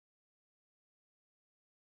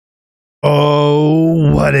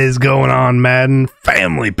Oh, what is going on, Madden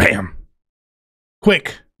family? Bam!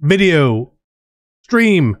 Quick video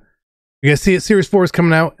stream. You guys see it? Series 4 is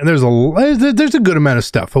coming out, and there's a good amount of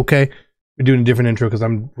stuff. Okay, we're doing a different intro because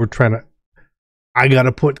I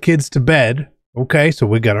gotta put kids to bed. Okay,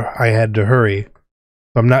 so I had to hurry.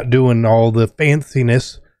 So I'm not doing all the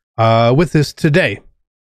fanciness with this today.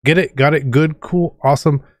 Get it? Got it? Good, cool,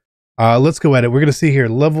 awesome. Let's go at it. We're gonna see here.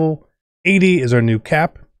 Level 80 is our new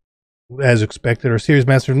cap. As expected, our series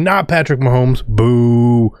master, not Patrick Mahomes,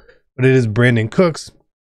 boo, but it is Brandon Cooks,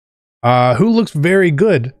 who looks very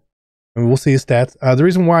good. And we'll see his stats. The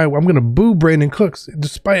reason why I'm going to boo Brandon Cooks,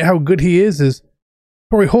 despite how good he is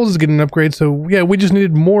Torrey Holt is getting an upgrade. So yeah, we just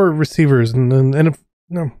needed more receivers, and if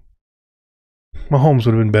no, Mahomes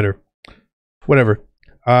would have been better. Whatever.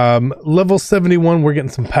 Level 71, we're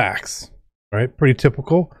getting some packs. All right, pretty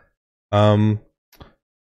typical.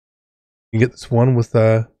 You get this one with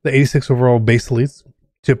the 86 overall base elites,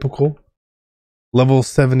 typical. Level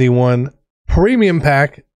 71 premium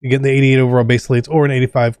pack, you get the 88 overall base elites or an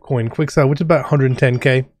 85 coin quick sell, which is about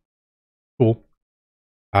 110k. Cool.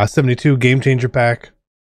 72 game changer pack.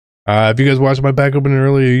 If you guys watched my pack opening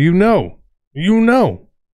earlier, you know.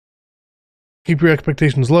 Keep your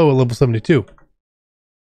expectations low at level 72.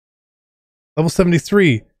 Level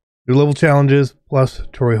 73. Your level challenges plus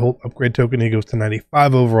Torrey Holt upgrade token. He goes to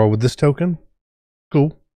 95 overall with this token.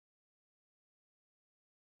 Cool.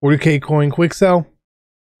 40k coin quick sell.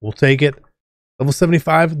 We'll take it. Level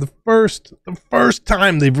 75. The first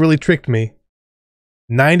time they've really tricked me.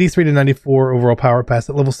 93 to 94 overall power pass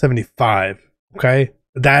at level 75. Okay,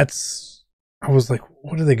 I was like,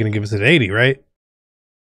 what are they going to give us at 80, right?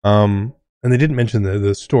 And they didn't mention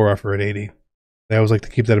the store offer at 80. They always like to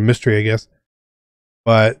keep that a mystery, I guess.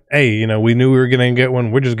 But hey, we knew we were going to get one.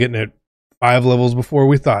 We're just getting it 5 levels before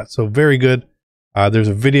we thought. So very good. There's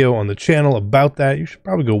a video on the channel about that. You should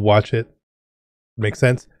probably go watch it. Makes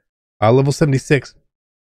sense. Level 76.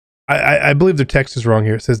 I believe their text is wrong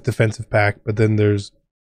here. It says defensive pack, but then there's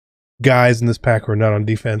guys in this pack who are not on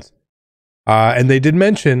defense. And they did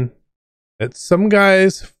mention that some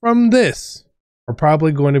guys from this are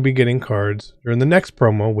probably going to be getting cards during the next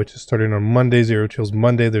promo, which is starting on Monday, Zero Chills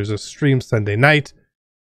Monday. There's a stream Sunday night.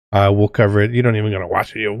 We'll cover it. You don't even gotta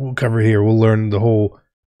watch it. We'll cover it here. We'll learn the whole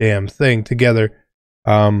damn thing together.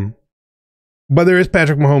 But there is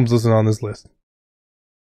Patrick Mahomes listed on this list.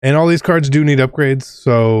 And all these cards do need upgrades.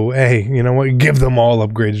 So, hey, you know what? Give them all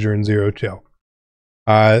upgrades during Zero Chill.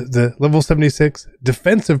 The level 76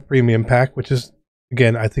 defensive premium pack, which is,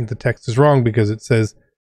 again, I think the text is wrong because it says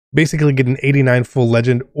basically get an 89 full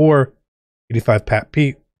legend or 85 Pat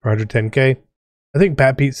Pete for 110k. I think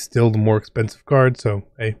Pat Pete's still the more expensive card, so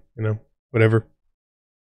hey, whatever.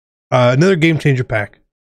 Another game changer pack.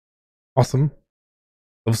 Awesome.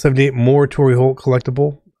 Level 78 more Torrey Holt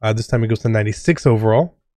collectible. This time it goes to 96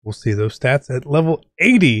 overall. We'll see those stats. At level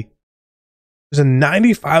 80, there's a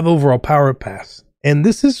 95 overall power pass. And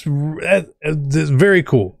this is very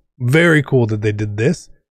cool. Very cool that they did this.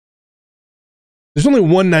 There's only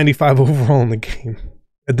 195 overall in the game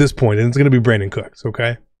at this point, and it's going to be Brandon Cooks,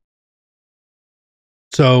 okay?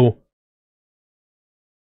 So,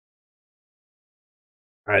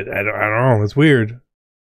 I don't know. It's weird.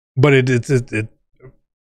 But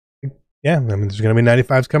yeah, I mean, there's going to be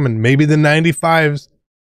 95s coming. Maybe the 95s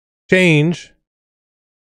change.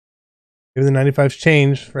 Maybe the 95s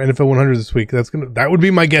change for NFL 100 this week. That would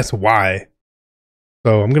be my guess why.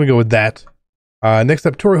 So, I'm going to go with that. Next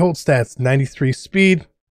up, Torrey Holt stats, 93 speed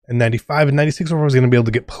and 95 and 96 overall is going to be able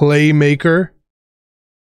to get Playmaker.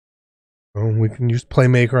 Oh, we can use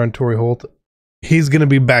Playmaker on Torrey Holt. He's going to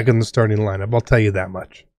be back in the starting lineup. I'll tell you that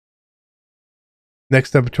much.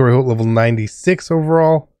 Next up, Torrey Holt, level 96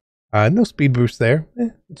 overall. No speed boost there.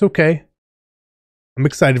 It's okay. I'm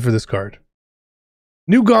excited for this card.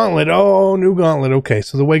 New Gauntlet. Oh, new Gauntlet. Okay,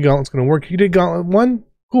 so the way Gauntlet's going to work, you did Gauntlet 1.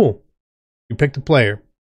 Cool. You picked a player.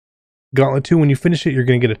 Gauntlet 2, when you finish it, you're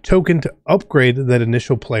going to get a token to upgrade that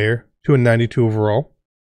initial player to a 92 overall.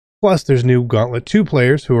 Plus, there's new Gauntlet 2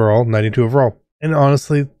 players who are all 92 overall. And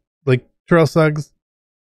honestly, like Terrell Suggs,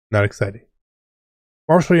 not exciting.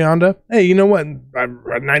 Marshall Yanda, hey, you know what? I'm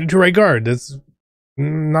 92 right guard. That's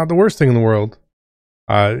not the worst thing in the world.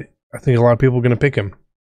 I think a lot of people are going to pick him.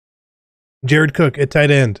 Jared Cook at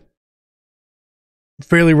tight end.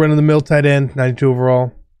 Fairly run-of-the-mill tight end, 92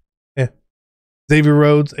 overall. Xavier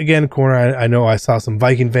Rhodes, again, corner. I know I saw some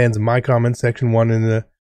Viking fans in my comment section. One in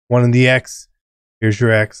the X. Here's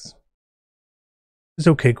your X. He's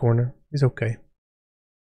okay, corner. He's okay.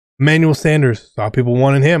 Emmanuel Sanders. Saw people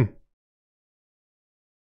wanting him.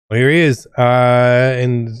 Well, here he is.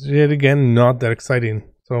 And yet again, not that exciting.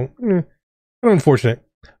 So, kind of unfortunate.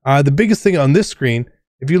 The biggest thing on this screen,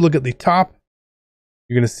 if you look at the top,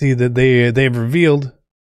 you're going to see that they have revealed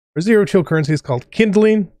a zero chill currency is called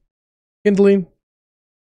kindling, which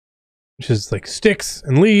is like sticks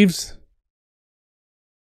and leaves.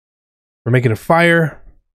 We're making a fire.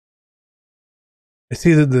 I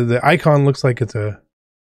see that the icon looks like it's a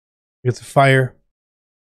fire,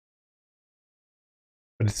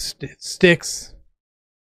 but it sticks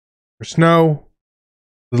for snow.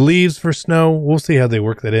 The leaves for snow. We'll see how they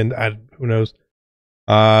work that in. Who knows?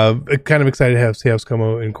 Kind of excited to see how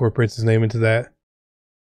ScoMo incorporates his name into that.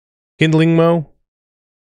 Kindling Mo.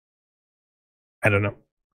 I don't know.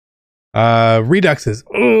 Reduxes.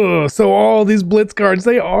 Ugh, so all these Blitz cards,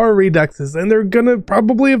 they are Reduxes, and they're gonna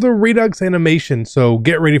probably have the Redux animation, so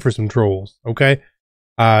get ready for some trolls, okay?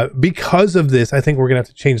 Because of this, I think we're gonna have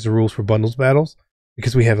to change the rules for bundles battles,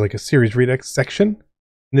 because we have like a series Redux section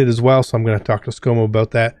in it as well, so I'm gonna talk to ScoMo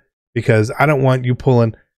about that, because I don't want you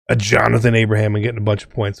pulling a Jonathan Abraham and getting a bunch of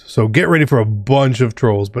points. So get ready for a bunch of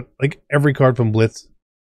trolls, but like every card from Blitz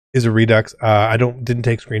is a Redux. I didn't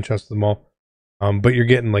take screenshots of them all. But you're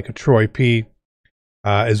getting like a Troy P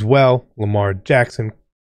as well, Lamar Jackson,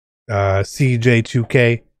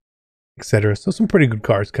 CJ2K, etc. So some pretty good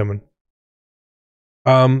cards coming.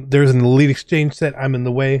 There's an Elite Exchange set. I'm in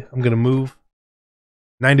the way. I'm going to move.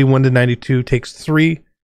 91 to 92 takes 3.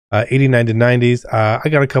 89 to 90s. I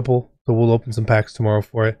got a couple, so we'll open some packs tomorrow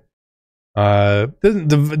for it.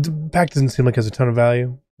 The pack doesn't seem like it has a ton of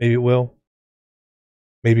value. Maybe it will.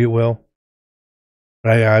 Maybe it will.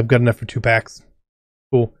 But I've got enough for 2 packs.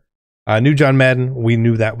 Cool. New John Madden. We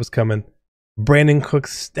knew that was coming. Brandon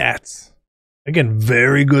Cook's stats. Again,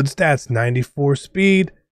 very good stats. 94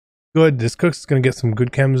 speed. Good. This Cooks is going to get some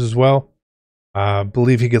good chems as well.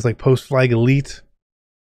 Believe he gets like post flag elite.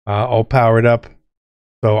 All powered up.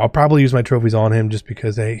 So I'll probably use my trophies on him just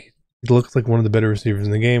because, hey, he looks like one of the better receivers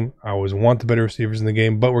in the game. I always want the better receivers in the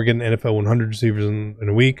game, but we're getting NFL 100 receivers in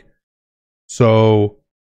a week. So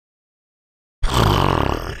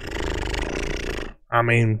I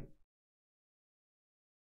mean,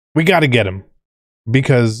 we got to get him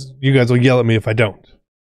because you guys will yell at me if I don't.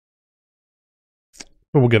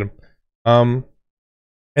 But we'll get him.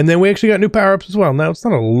 And then we actually got new power-ups as well. Now, it's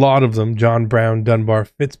not a lot of them. John Brown, Dunbar,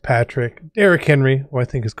 Fitzpatrick, Derrick Henry. Well, I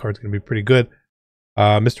think his card's going to be pretty good.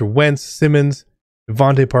 Mr. Wentz, Simmons,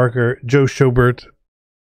 Devontae Parker, Joe Schobert.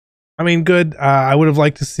 I mean, good. I would have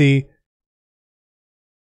liked to see,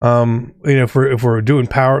 if we're doing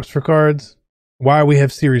power-ups for cards, why we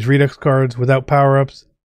have Series Redux cards without power-ups,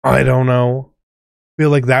 I don't know. I feel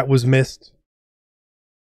like that was missed.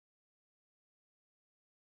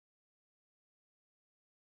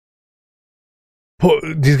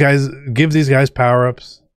 Give these guys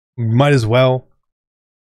power-ups. Might as well.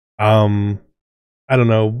 I don't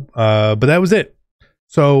know. But that was it.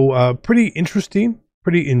 So pretty interesting,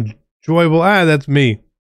 pretty enjoyable. That's me.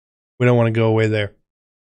 We don't want to go away there.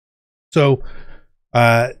 So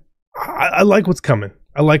I like what's coming.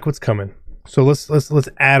 I like what's coming. So let's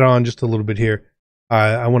add on just a little bit here.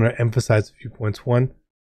 I want to emphasize a few points. 1,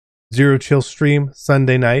 Zero Chill stream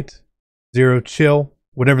Sunday night. Zero Chill,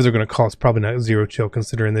 whatever they're going to call it's probably not Zero Chill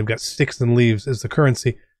considering they've got sticks and leaves as the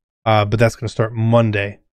currency. But that's going to start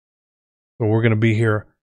Monday. So we're going to be here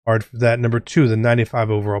hard for that. Number 2, the 95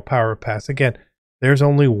 overall power pass. Again, there's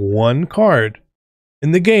only one card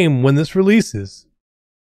in the game when this releases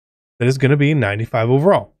that is going to be 95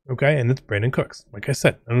 overall. Okay, and it's Brandon Cooks. Like I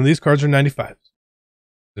said, none of these cards are 95s.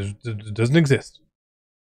 It doesn't exist.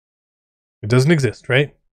 It doesn't exist,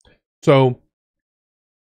 right? So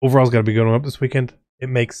overall's got to be going up this weekend. It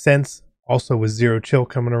makes sense. Also with Zero Chill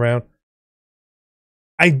coming around,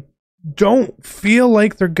 I don't feel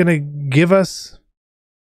like they're going to give us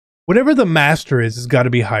whatever the master is. Has got to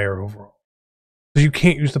be higher overall. Because you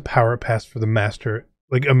can't use the power pass for the master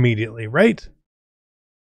like immediately, right?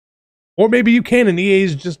 Or maybe you can, and EA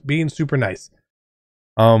is just being super nice.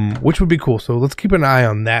 Which would be cool. So let's keep an eye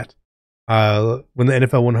on that. When the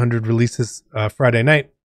NFL 100 releases Friday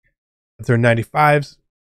night. If they're 95s,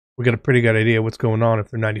 we got a pretty good idea what's going on.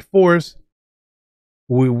 If they're 94s,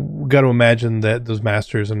 we got to imagine that those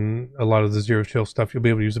masters and a lot of the Zero Chill stuff, you'll be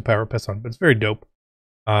able to use the power pass on. But it's very dope.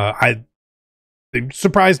 It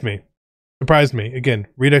surprised me. Surprised me. Again,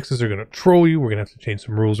 Reduxes are going to troll you. We're going to have to change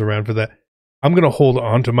some rules around for that. I'm going to hold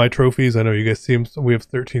on to my trophies. I know you guys see them. So we have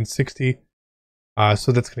 1360.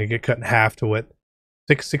 So that's going to get cut in half to what?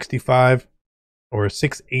 665 or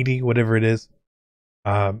 680, whatever it is.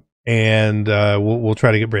 And we'll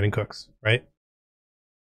try to get Brandon Cooks, right?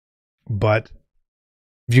 But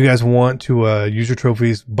if you guys want to use your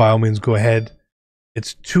trophies, by all means, go ahead.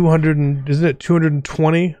 It's 200 and, isn't it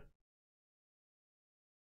 220?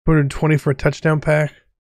 220 for a touchdown pack.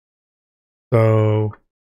 So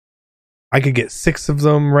I could get 6 of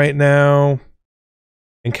them right now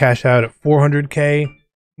and cash out at 400K.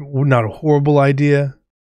 Not a horrible idea,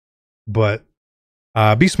 but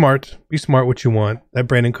be smart. Be smart what you want. That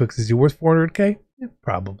Brandon Cooks, is he worth 400K? Yeah,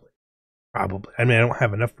 probably. Probably. I mean, I don't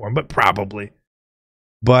have enough for him, but probably.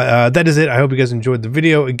 But that is it. I hope you guys enjoyed the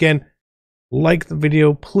video. Again, like the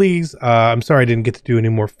video, please. I'm sorry I didn't get to do any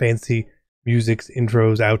more fancy musics,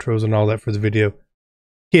 intros, outros, and all that for the video.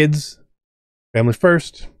 Kids, family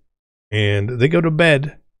first, and they go to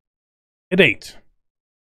bed at 8.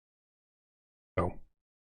 So,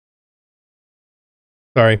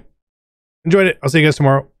 sorry. Enjoyed it. I'll see you guys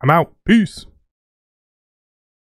tomorrow. I'm out. Peace.